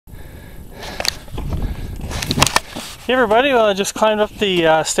Hey everybody, well I just climbed up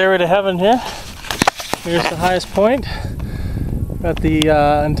the stairway to heaven here. Here's the highest point. Got the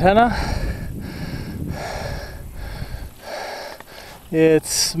antenna.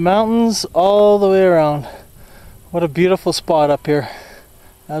 It's mountains all the way around. What a beautiful spot up here.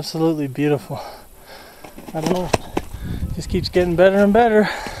 Absolutely beautiful. I don't know, it just keeps getting better and better.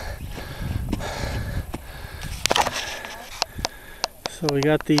 So we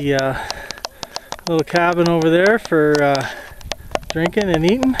got the little cabin over there for drinking and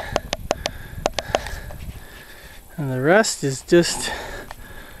eating, and the rest is just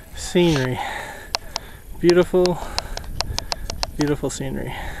scenery. Beautiful, beautiful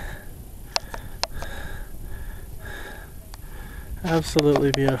scenery.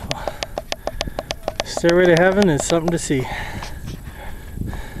 Absolutely beautiful. Stairway to heaven is something to see.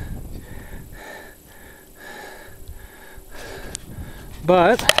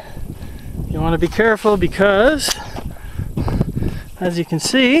 But you want to be careful because, as you can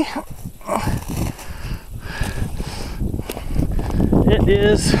see, it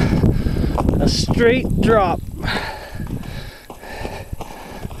is a straight drop.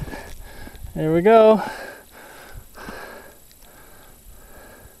 There we go.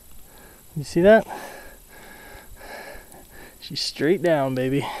 You see that? She's straight down,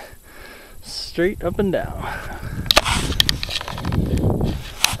 baby. Straight up and down.